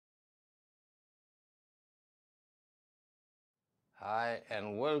Hi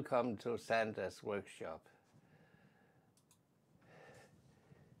and welcome to Santa's workshop.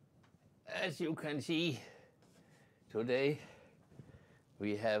 As you can see, today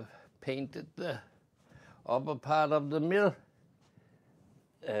we have painted the upper part of the mill.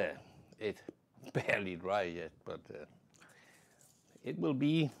 It's barely dry yet, but it will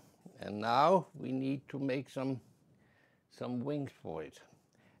be. And now we need to make some wings for it.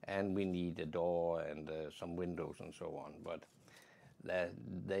 And we need a door and some windows and so on, but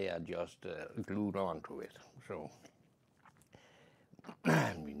they are just glued onto it. So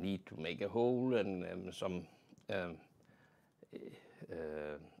we need to make a hole and some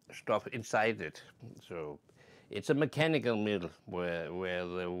stuff inside it. So it's a mechanical mill where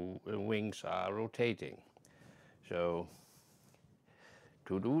the wings are rotating. So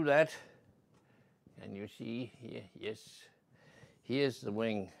to do that, can you see here? Yes, here's the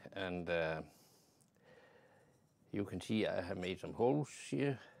wing, and you can see I have made some holes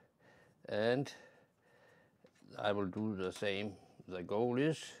here, and I will do the same. The goal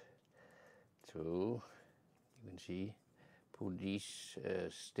is to, you can see, put these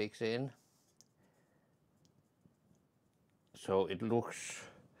sticks in so it looks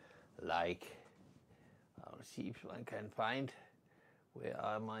like, I'll see if I can find, where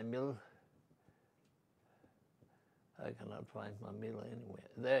are my mill? I cannot find my mill anywhere.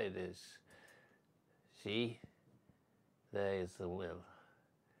 There it is. See, there is the mill.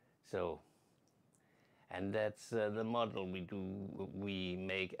 So, and that's the model we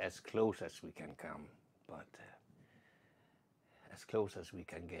make as close as we can come, but as close as we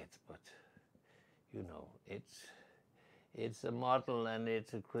can get. But you know, it's a model and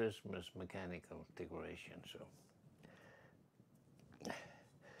it's a Christmas mechanical decoration. So,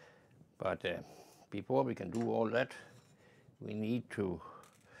 but before we can do all that, we need to,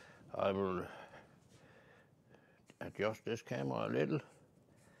 I will adjust this camera a little,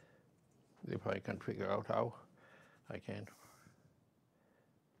 if I can figure out how I can.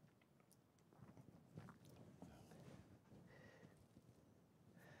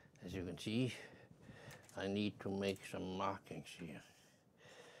 As you can see, I need to make some markings here.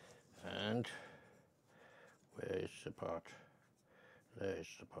 And where is the part? There is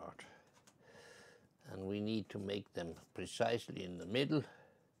the part. And we need to make them precisely in the middle.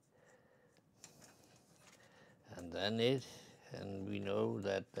 And then and we know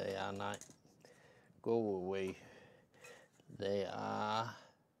that they are not, go away, they are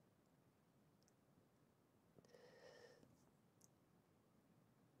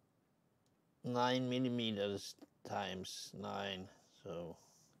 9 millimeters times 9, so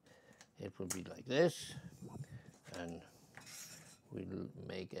it will be like this, and we'll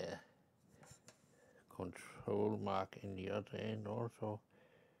make a control mark in the other end also,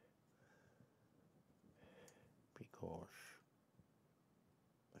 because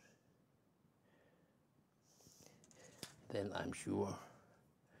then I'm sure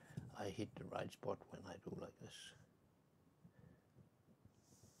I hit the right spot when I do like this.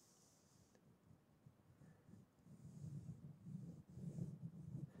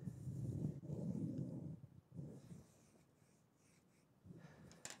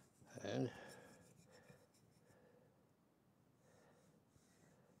 And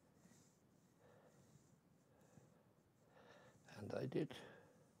I did.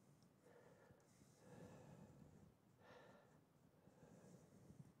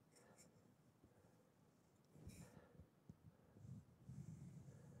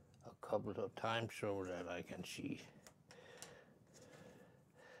 A couple of times so that I can see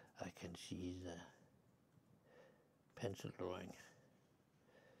the pencil drawing.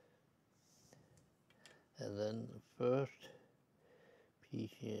 And then the first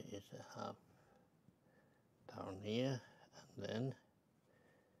piece here is a half down here, and then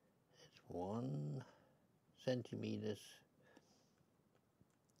it's 1 centimeters,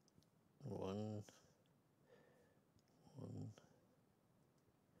 1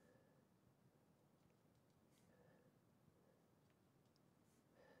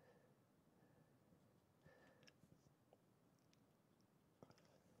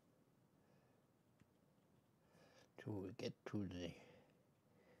 to get to the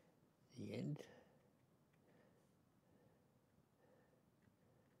end.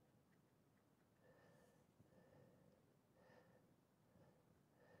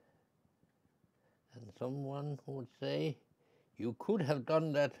 And someone would say, you could have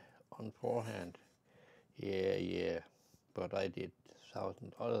done that on forehand. Yeah, but I did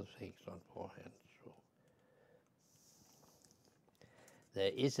 1,000 other things on forehand. So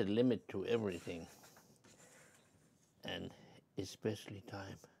there is a limit to everything, and especially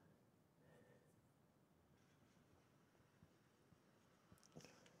time.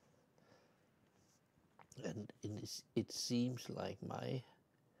 And it seems like my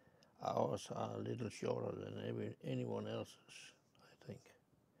hours are a little shorter than anyone else's, I think.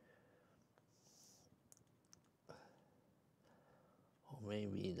 Or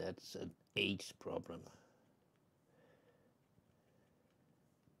maybe that's an age problem.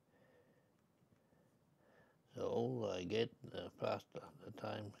 The older I get, the faster the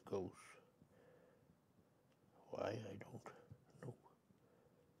time goes. Why, I don't know.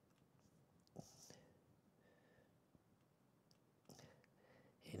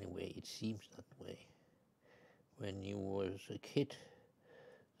 Anyway, it seems that way. When you was a kid,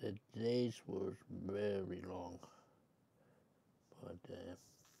 the days was very long, but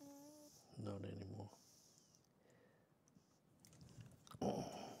not anymore.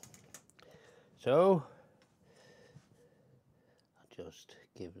 So, I'll just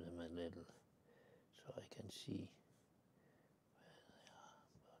give them a little so I can see where they are.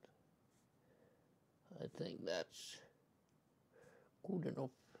 But I think that's good enough.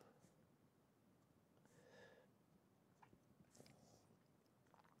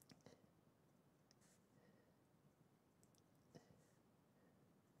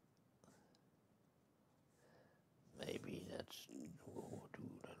 Maybe that's overdo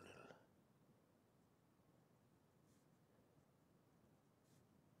it a little.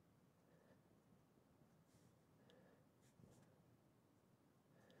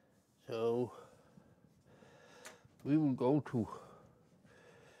 So we will go to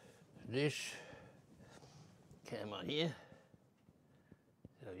this camera here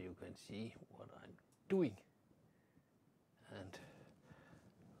so you can see what I'm doing. And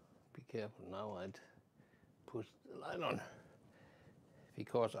be careful now, I'd push the light on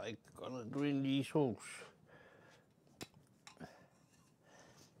because I'm gonna drill these holes.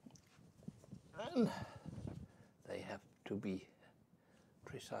 And they have to be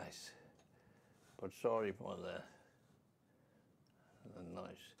precise. But sorry for the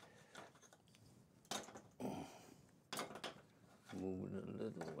noise. Move it a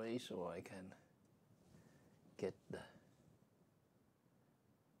little way so I can get the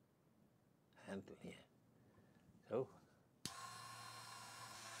handle here. So.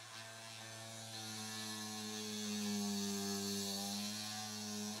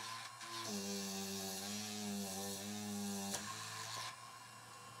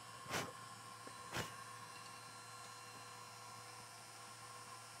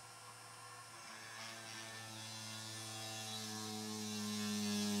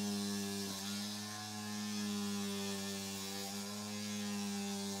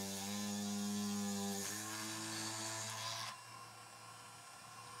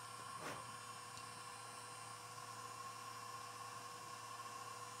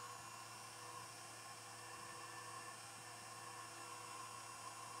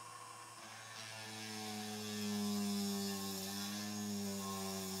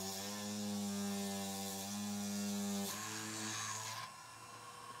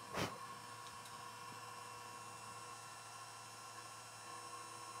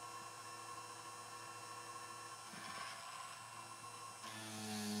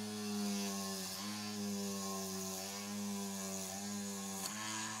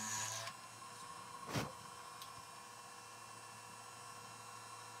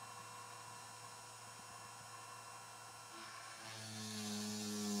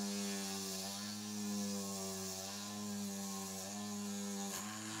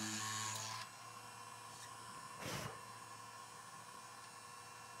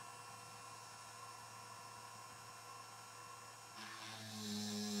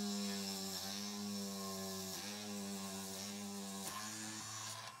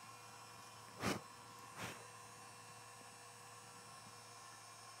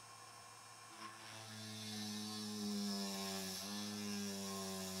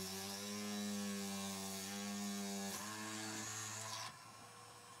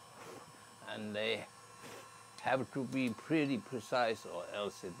 And they have to be pretty precise or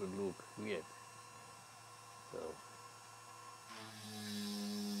else it would look weird. So.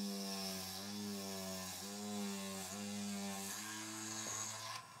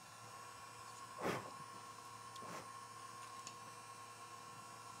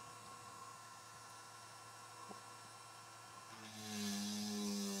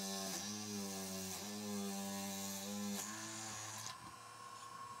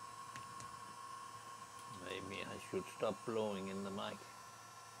 Maybe I should stop blowing in the mic.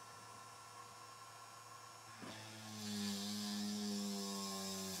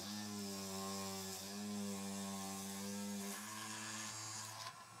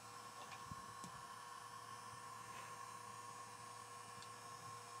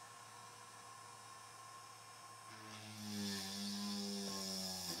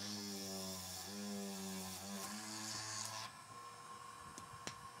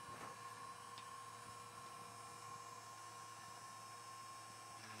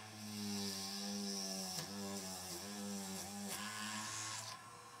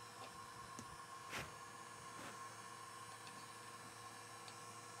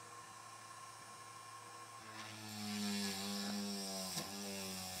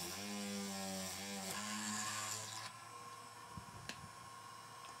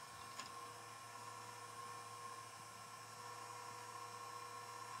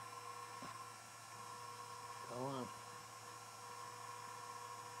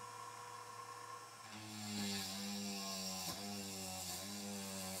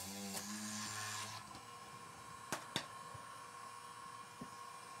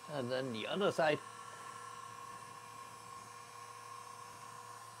 And then the other side.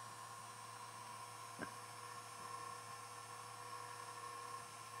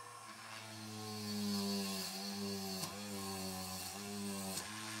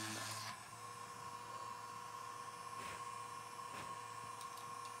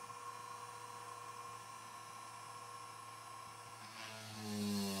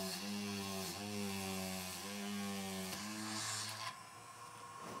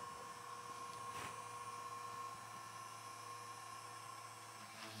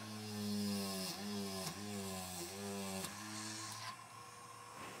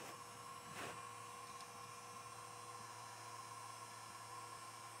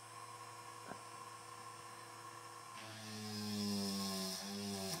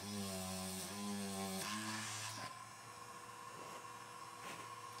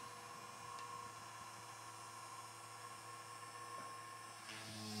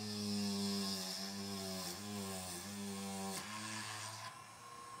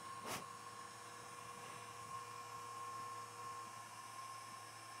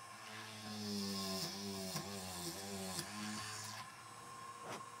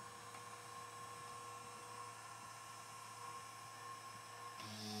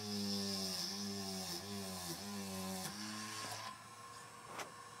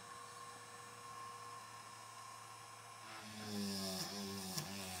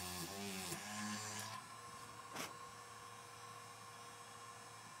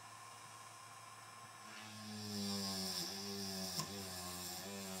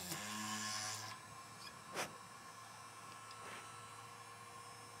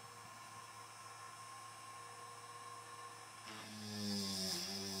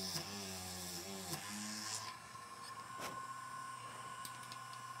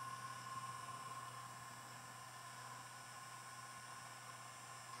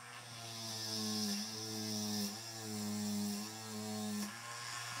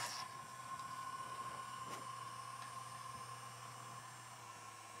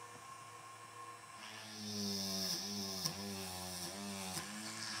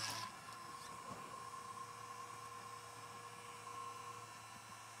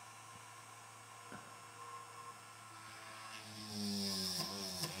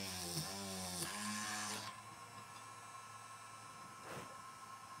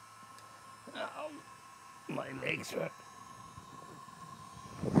 Ow, my legs hurt.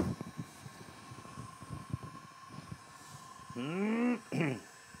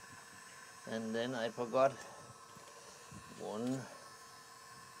 And then I forgot one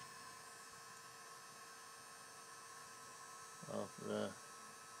of the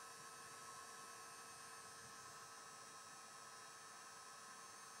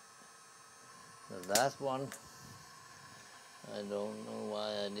last one. I don't know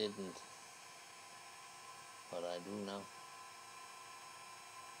why I didn't, but I do now.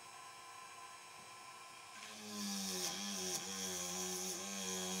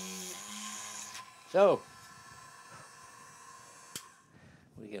 So,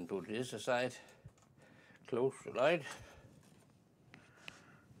 we can put this aside, close the light,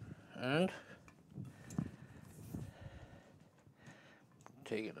 and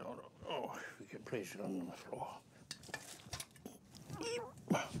take it out. Oh, we can place it on the floor.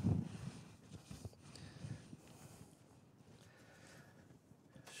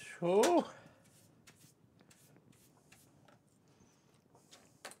 So,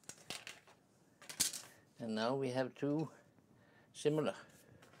 and now we have two similar.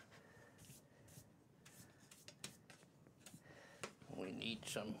 We need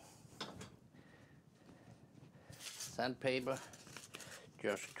some sandpaper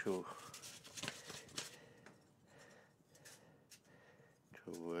just to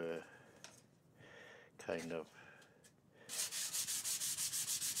kind of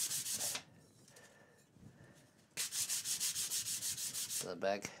the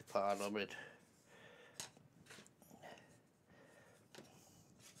back part of it.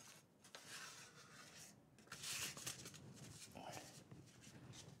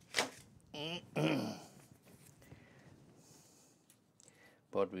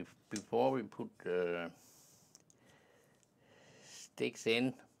 But before we put sticks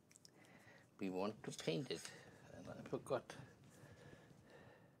in, we want to paint it, and I forgot,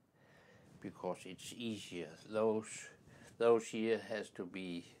 because it's easier. Those here has to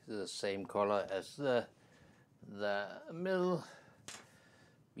be the same color as the mill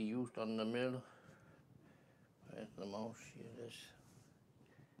we used on the mill. Where's the mouse? Here it is.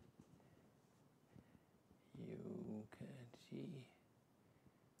 You can see.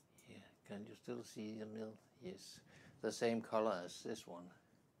 Yeah, can you still see the mill? Yes, the same color as this one.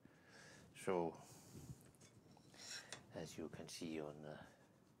 So, as you can see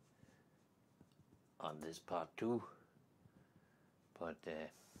on this part too, but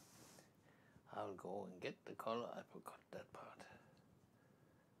I'll go and get the color. I forgot that part,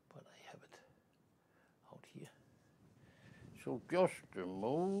 but I have it out here. So just a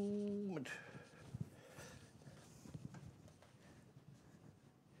moment.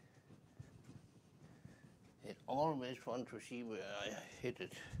 It's always fun to see where I hit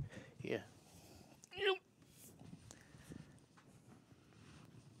it. Here.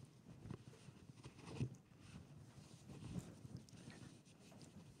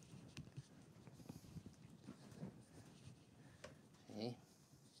 See?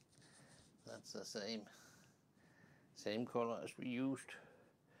 That's the same color as we used.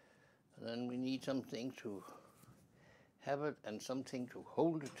 And then we need something to have it and something to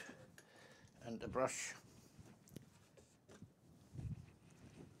hold it, and the brush.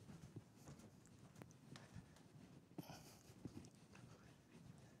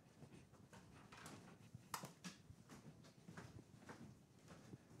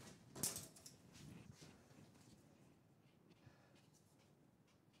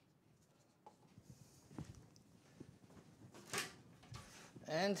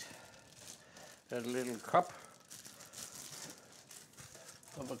 And a little cup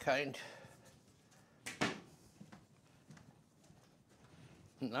of a kind.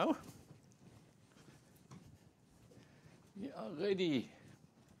 Now we are ready.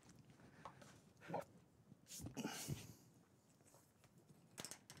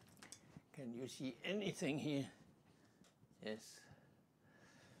 Can you see anything here? Yes.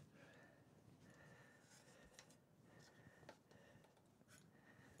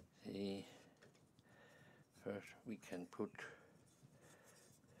 See, first we can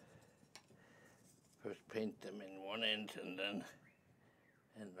first paint them in one end and then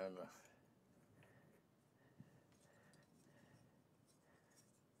another.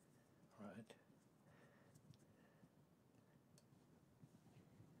 Right.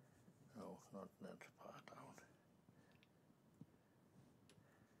 No, not that part out.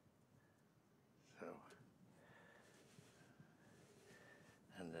 So,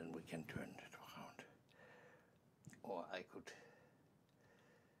 and then we can turn it around. Or I could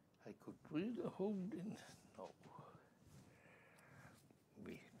drill a hole in. No,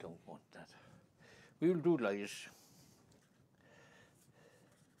 we don't want that. We will do like this.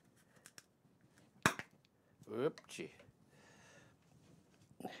 Oopsie.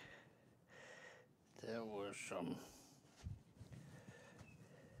 There was some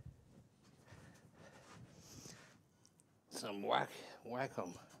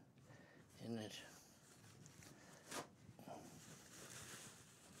wacom in it.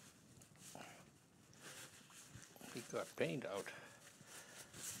 We got paint out.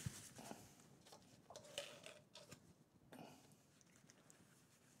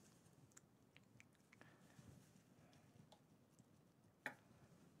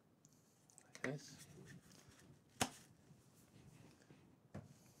 This.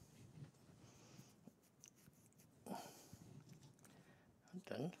 And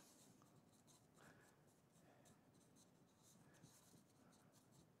then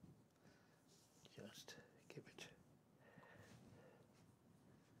just give it.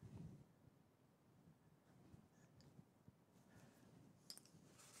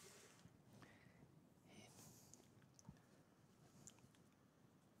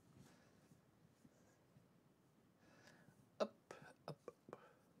 Up, up, up.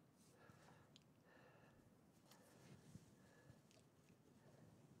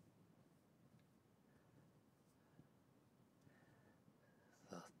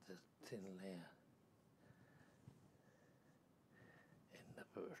 The thin layer in the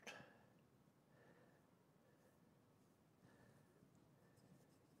first.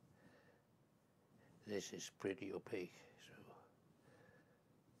 This is pretty opaque, so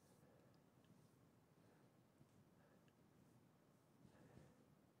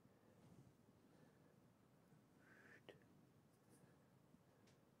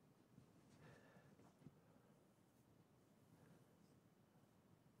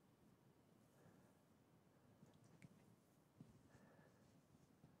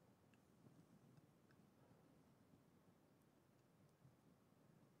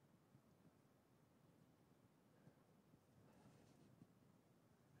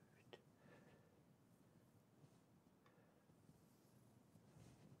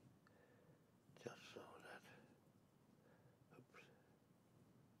just so that. Oops.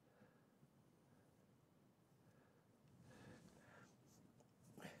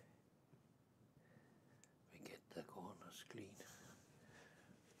 We get the corners clean.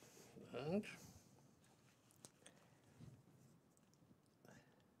 And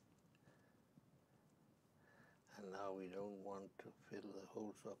now we don't want to fill the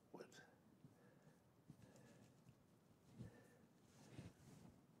holes up with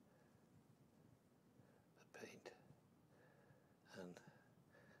the paint. And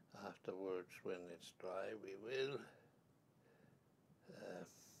afterwards, when it's dry, we will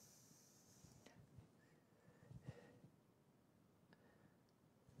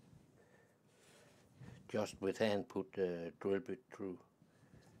just with hand put the drill bit through.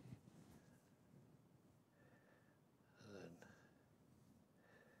 And then,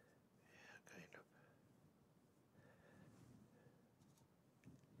 yeah, kind of.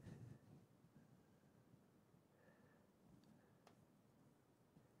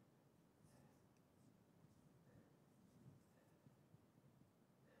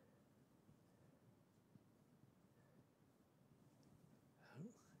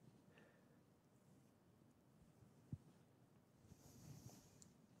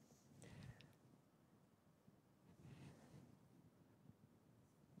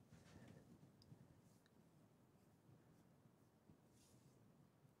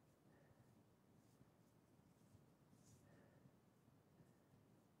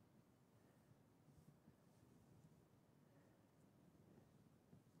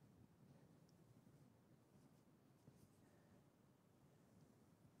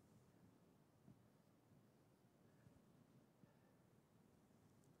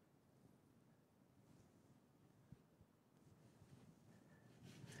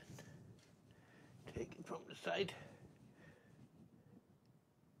 Take it from the side.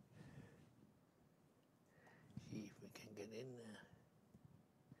 See if we can get in there.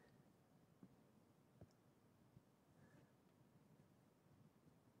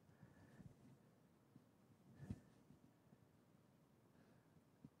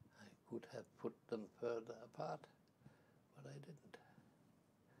 I could have put them further apart, but I didn't.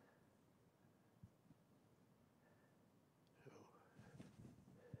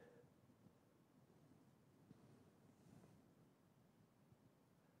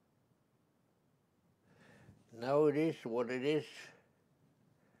 Now it is what it is.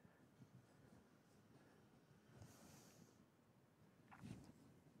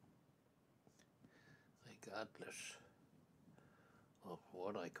 Regardless of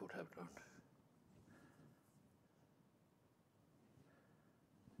what I could have done.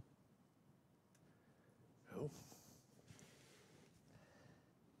 So,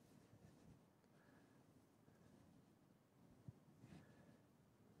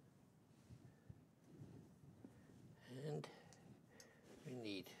 and we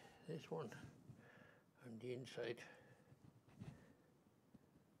need this one on the inside.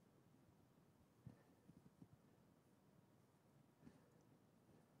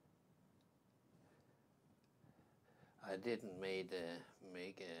 I didn't make a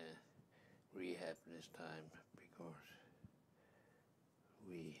rehab this time because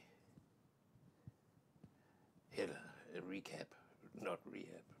we had a recap, not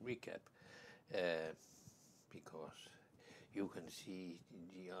rehab, recap, because you can see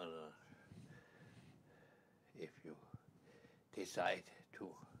the other, if you decide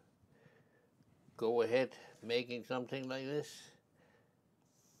to go ahead making something like this,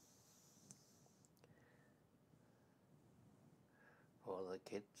 for the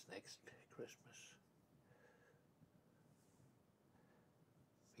kids next Christmas,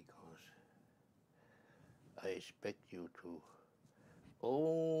 because I expect you to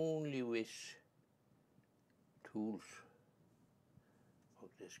only wish tools for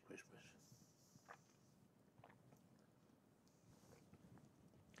this Christmas.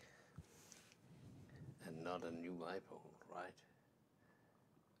 And not a new iPhone, right?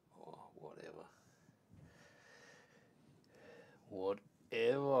 Or whatever.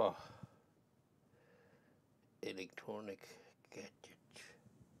 Whatever electronic gadget.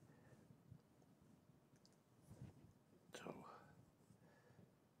 So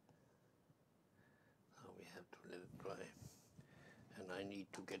now we have to let it dry. And I need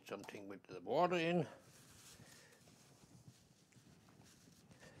to get something with the water in.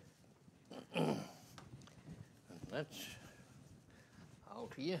 And that's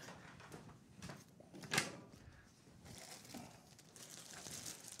out here.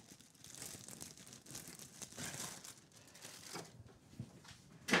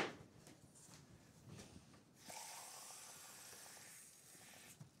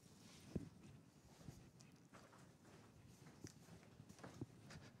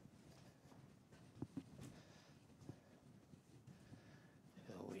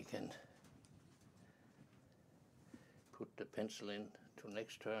 Can put the pencil in to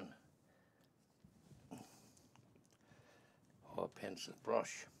next turn or pencil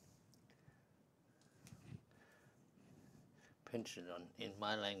brush. Pencil on, in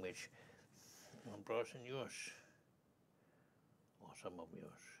my language, and brush in yours, or some of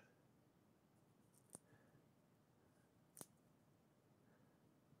yours.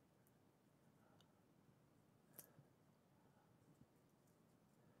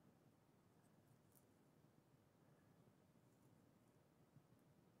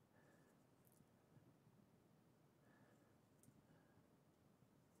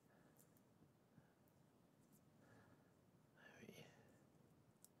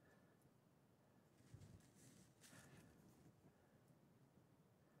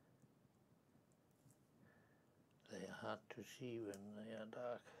 They are hard to see when they are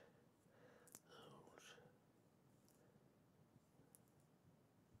dark.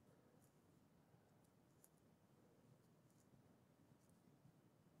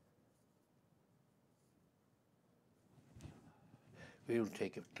 We will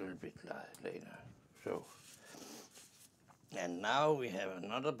take it a little bit later. So, and now we have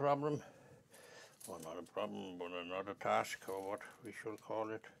another problem, or not a problem, but another task, or what we should call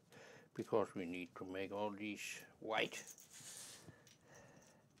it, because we need to make all these white.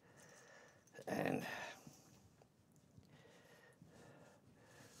 And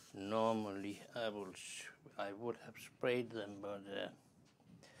normally I would have sprayed them, but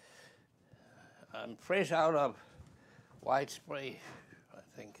I'm fresh out of white spray, I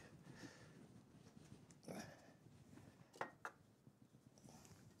think.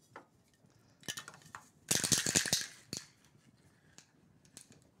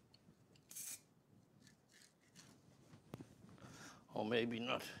 Or maybe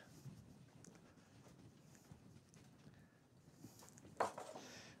not.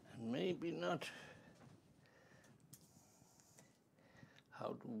 And maybe not.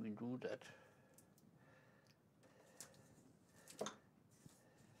 How do we do that?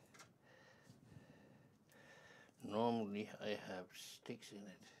 Normally I have sticks in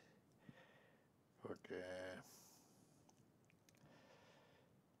it, but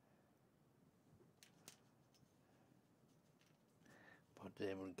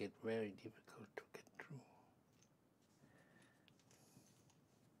they will get very difficult to get through.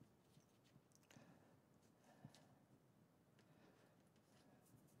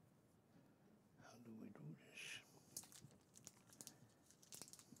 How do we do this?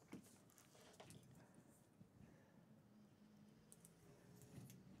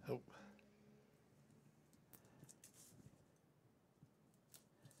 Oh.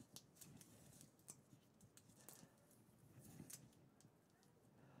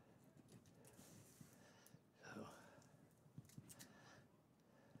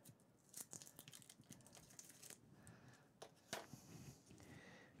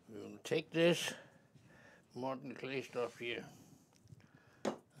 We will take this modern clay stuff here,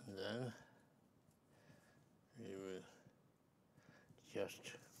 and then we will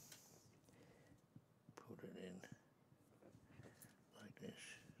just put it in like this.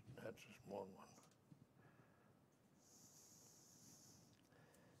 That's a small one.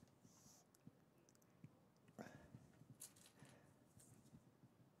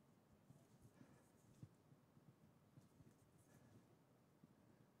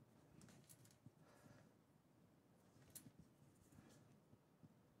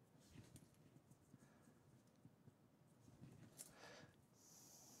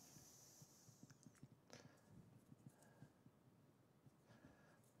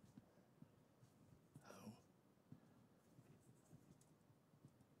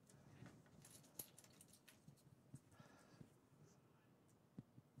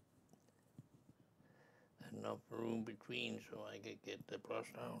 Enough room between so I can get the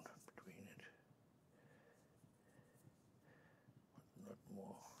brush down between it, but not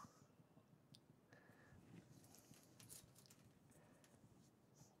more.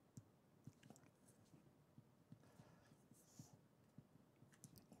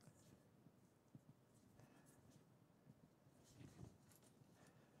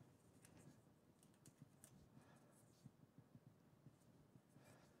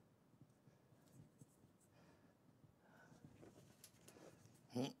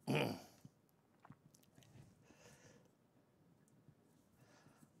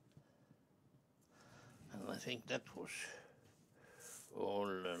 And I think that was all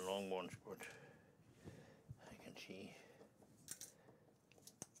the long ones, but I can see.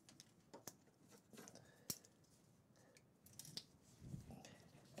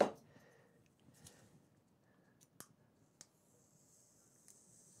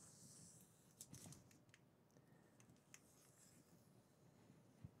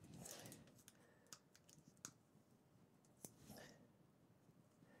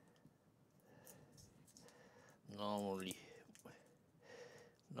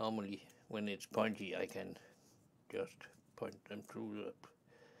 Normally, when it's pointy, I can just point them through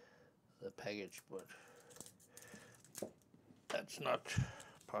the package, but that's not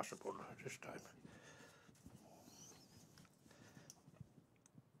possible this time.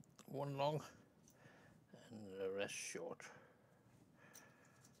 One long and the rest short.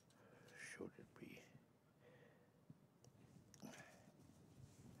 Should it be?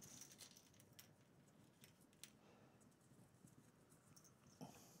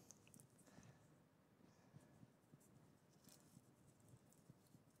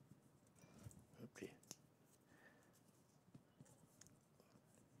 Oopsie.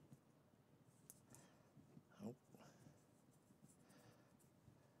 Oh.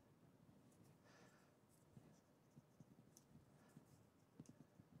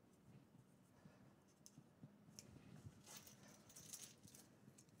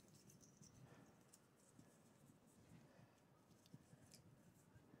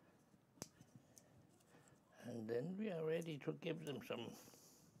 And then we are ready to give them some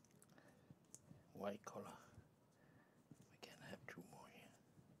white color. We can have 2 more here.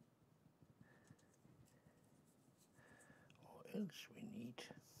 Or else we need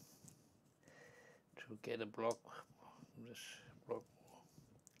to get a block, this block.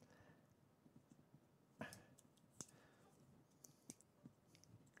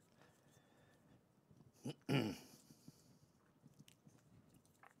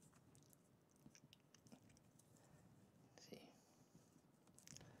 See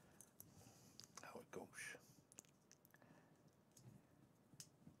how it goes.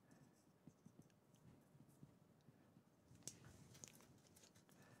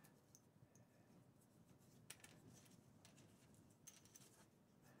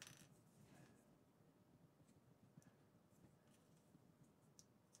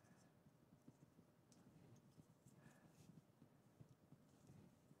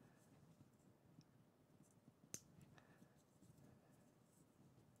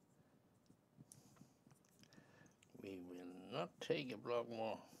 We will not take a block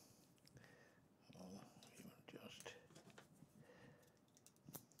more. No, we will just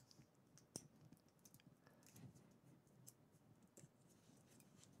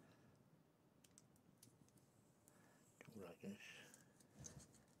do like this.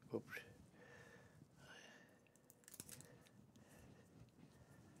 Oops.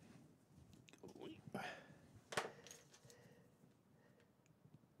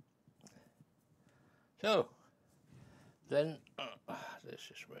 So, then, this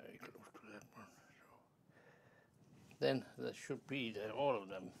is very close to that one. So, then that should be all of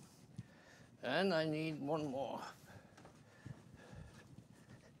them. And I need one more.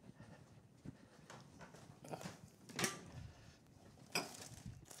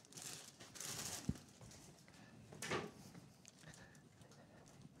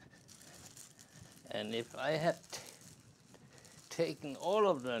 And if I had taken all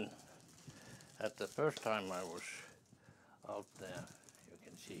of them at the first time I was out there, you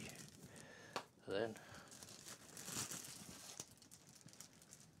can see, then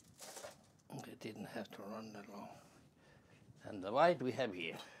I didn't have to run that long. And the white we have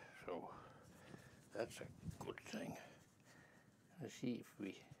here, so that's a good thing. Let's see if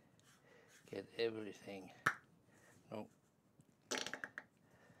we get everything. No.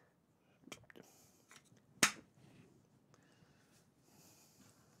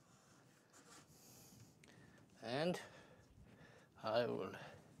 And I will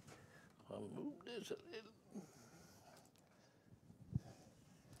remove this a little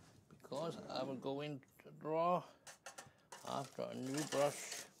because I will go into the drawer after a new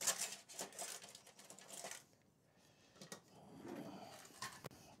brush.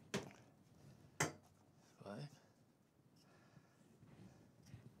 Right.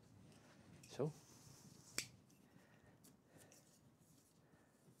 So.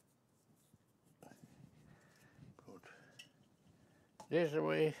 Put this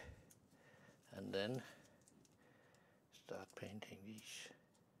away and then start painting these.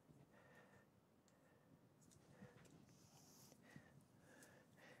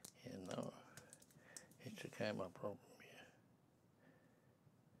 You know, it's a camera problem here.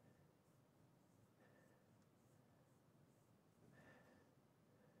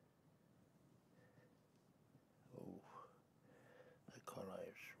 Oh, the color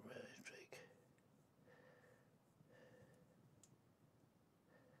is very thick.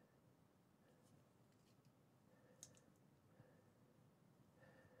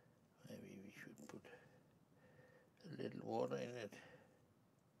 Maybe we should put a little water in it.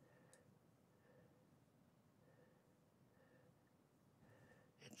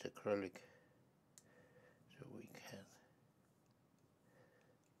 It's acrylic, so we can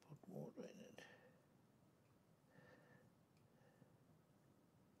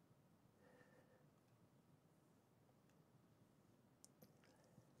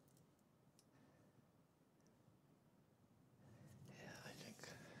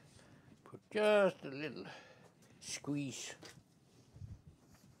Just a little squeeze.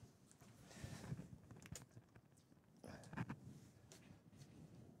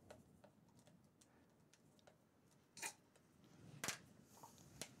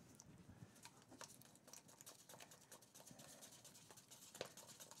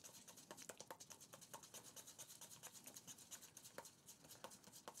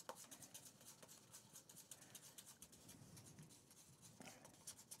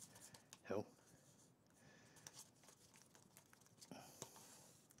 So,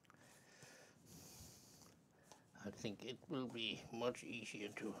 I think it will be much easier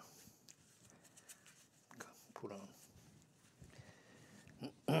to put on.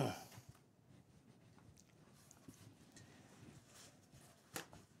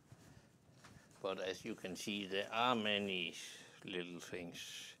 But as you can see, there are many little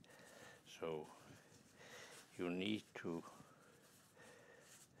things, so you need to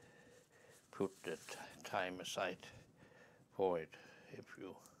put the time aside for it if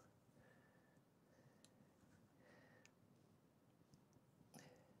you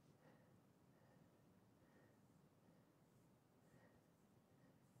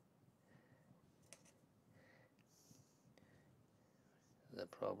the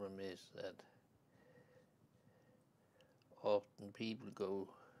problem is that often people go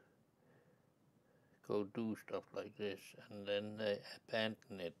do stuff like this and then they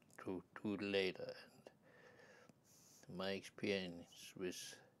abandon it to later, and my experience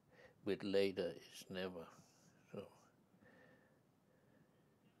with later is never so.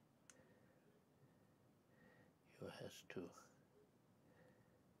 You have to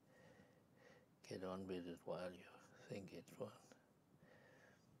get on with it while you think it's fun.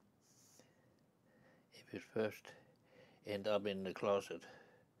 If it first end up in the closet,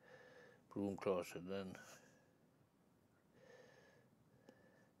 broom closet,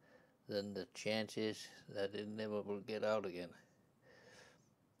 then the chance is that it never will get out again,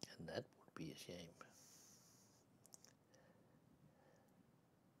 and that would be a shame.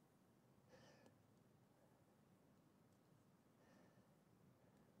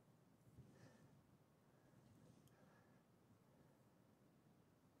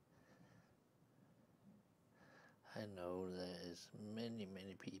 I know there is many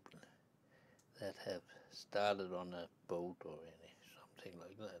people that have started on a boat or something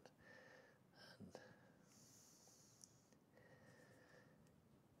like that, and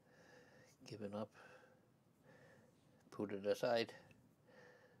given up, put it aside,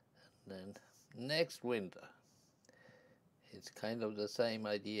 and then next winter it's kind of the same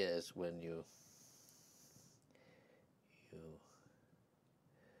idea as when you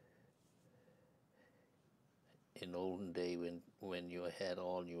in olden day when you had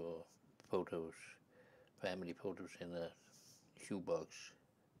all your photos, family photos, in a shoebox.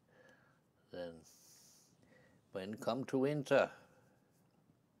 Then when come to winter,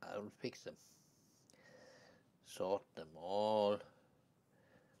 I will fix them, sort them all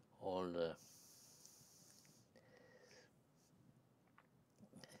the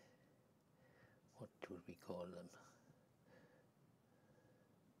what do we call them?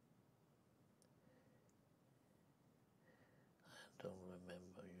 I don't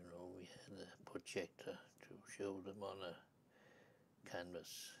remember. We had a projector to show them on a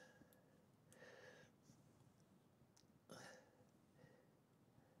canvas.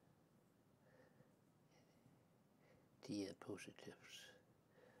 Diapositives,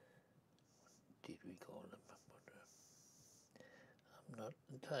 did we call them? But I'm not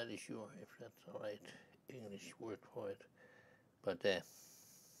entirely sure if that's the right English word for it. But the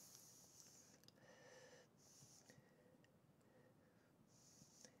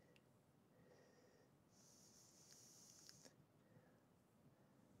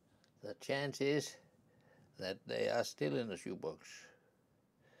chance is that they are still in the shoebox.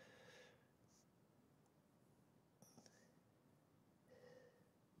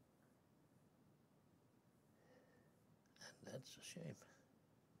 And that's a shame.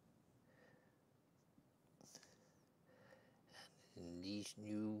 And in this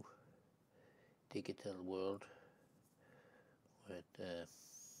new digital world with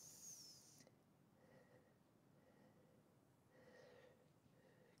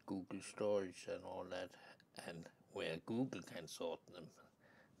Google storage and all that, and where Google can sort them,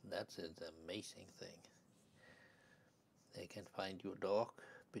 that's an amazing thing. They can find your dog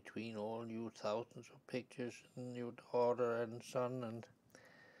between all your thousands of pictures, and your daughter and son and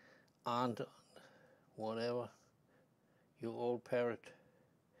aunt and whatever, your old parrot.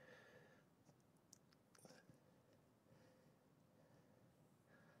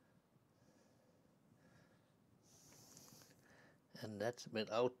 And that's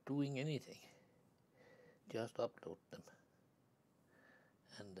without doing anything. Just upload them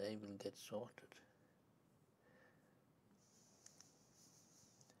and they will get sorted.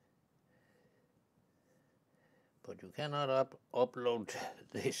 But you cannot upload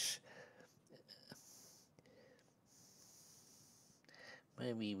this.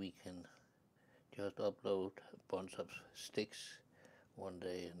 Maybe we can just upload a bunch of sticks one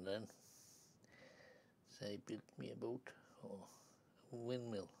day and then say build me a boat or a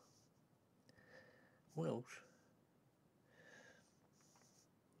windmill. Who knows?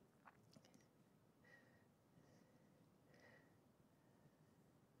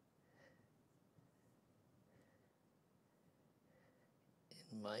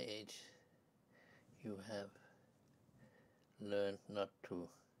 In my age, you have learned not to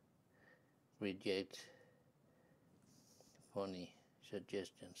reject funny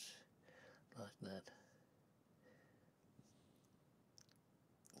suggestions like that.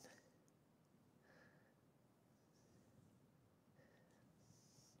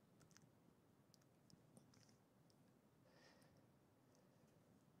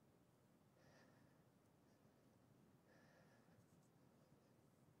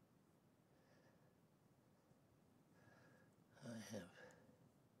 I have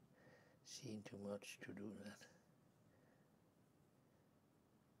seen too much to do that.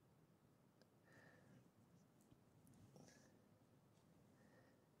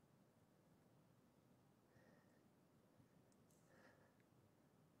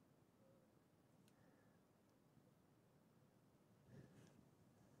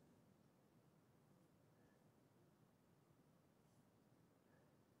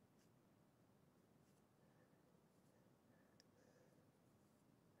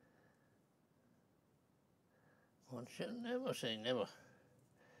 One shall never say never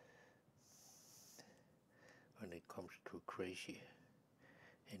when it comes to crazy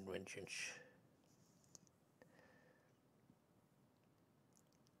inventions.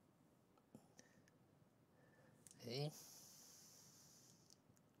 Eh?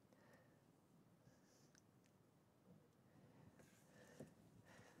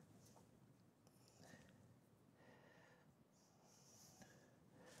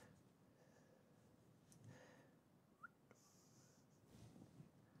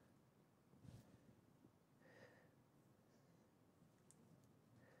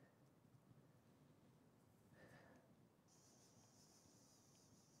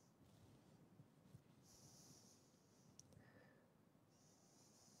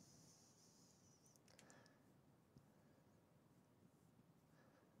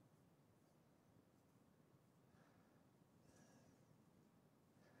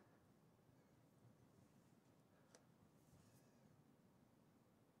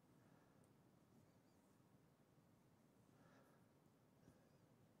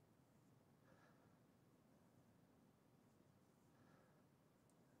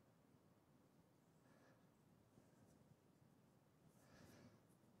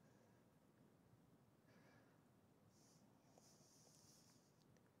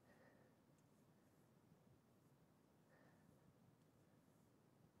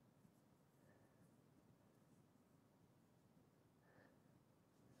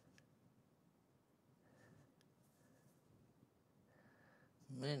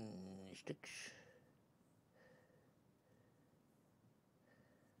 Many sticks.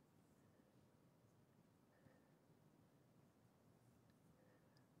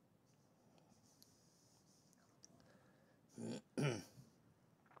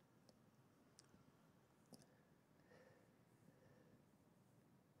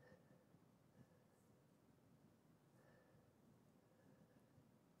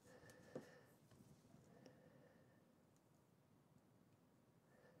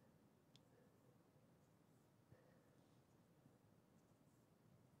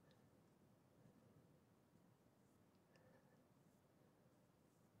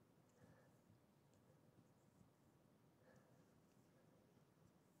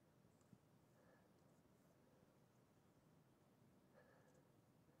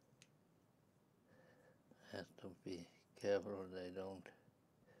 Have to be careful they don't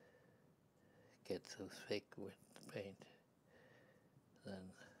get too thick with the paint.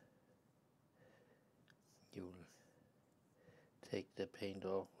 Then you'll take the paint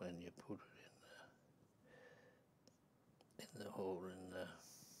off when you put it in the hole in the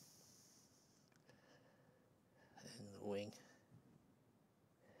wing.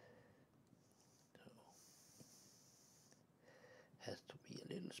 So has to be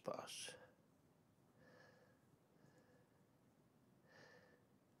a little sparse.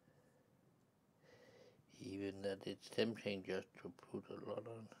 Even and that it's tempting just to put a lot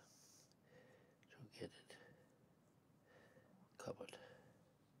on to get it covered.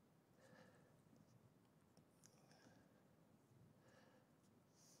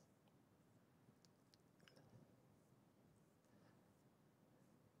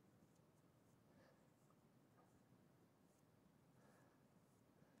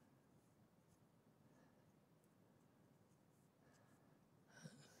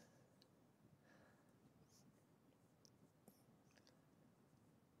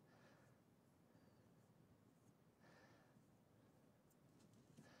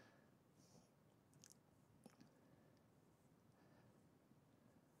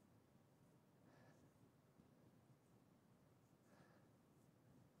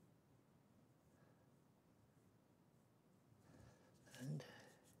 And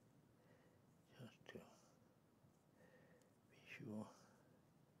just to be sure.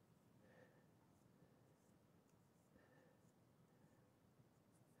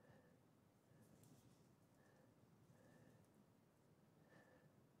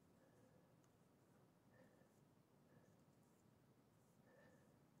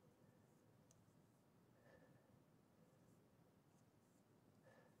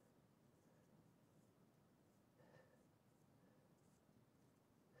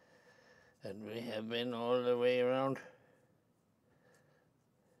 And we have been all the way around.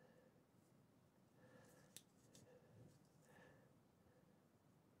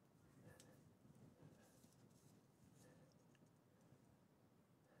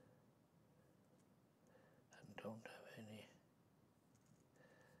 And don't have any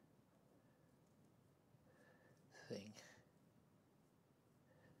thing.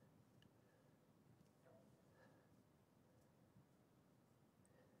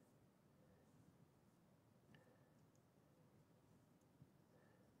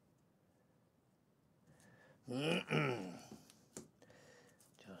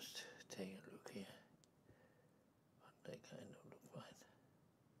 Just take a look here. But they kind of look fine.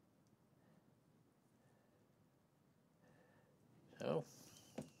 So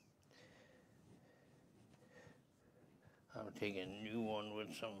I'll take a new one with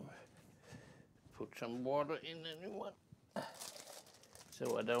put some water in the new one.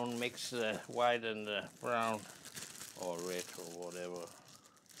 So I don't mix the white and the brown or red or whatever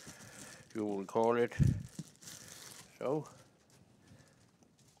you will call it. So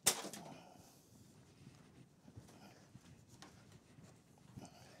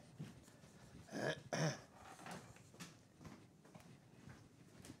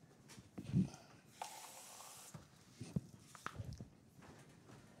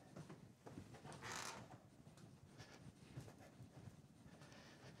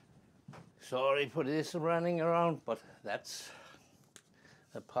sorry for this running around, but that's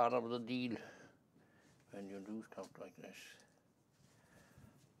a part of the deal when you do stuff like this.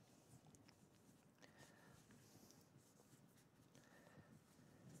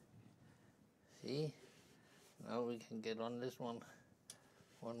 See, now we can get on this one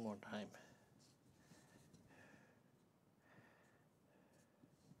more time.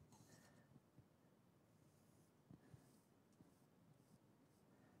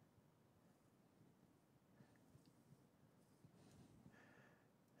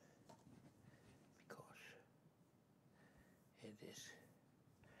 Because it is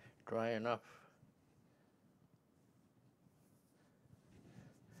dry enough.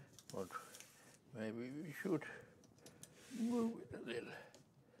 But maybe we should move it a little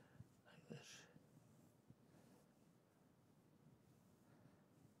like this.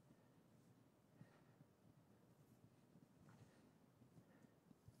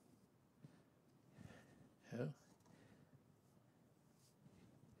 Yeah.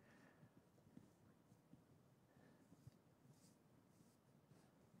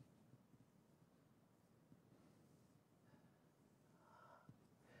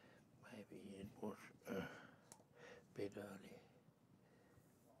 Maybe it was a bit early.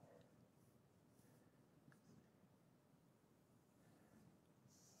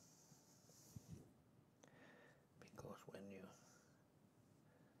 Because when you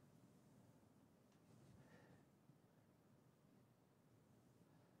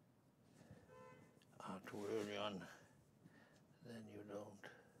are too early on, then you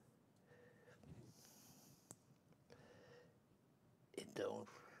it don't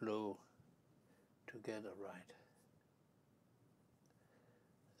flow together right.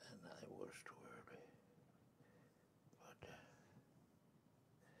 And I was too early.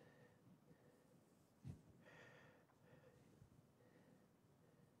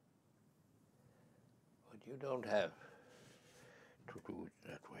 But you don't have to do it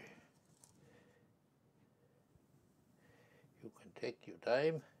that way. take your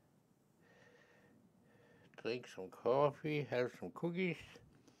time, drink some coffee, have some cookies,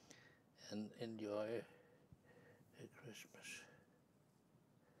 and enjoy the Christmas.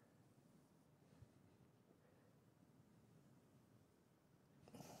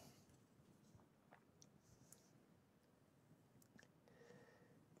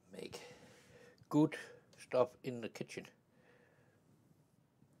 Make good stuff in the kitchen.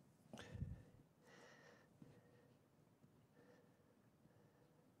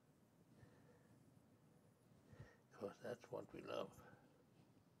 Because that's what we love.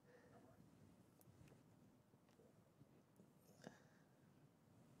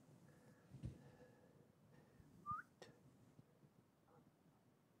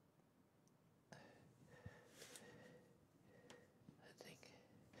 I think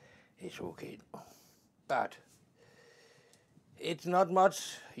it's okay. But it's not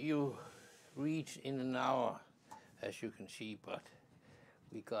much you reach in an hour, as you can see, but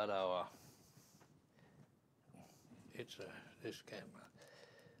we got our, it's this camera.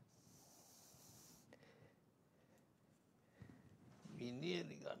 We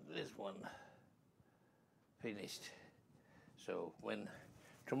nearly got this one finished. So when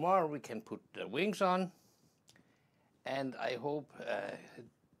tomorrow we can put the wings on, and I hope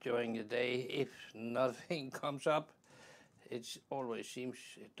during the day, if nothing comes up, it always seems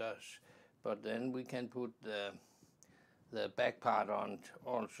it does, but then we can put the back part on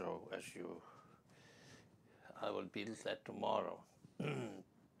also, I will build that tomorrow. And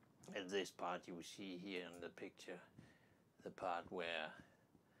this part you see here in the picture, the part where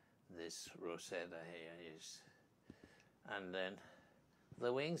this Rosetta here is, and then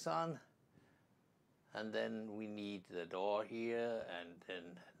the wings on, and then we need the door here, and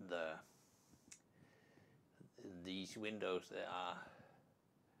then these windows. There are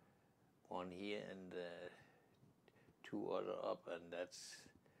one here and two other up, and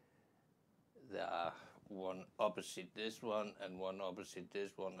there are one opposite this one and one opposite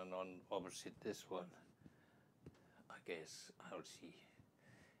this one and one opposite this one. I guess I'll see.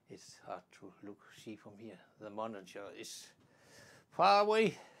 It's hard to see from here. The monitor is far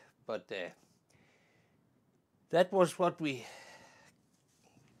away, but that was what we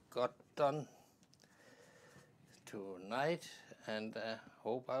got done tonight, and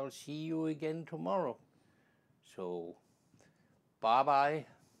hope I'll see you again tomorrow. So, bye-bye.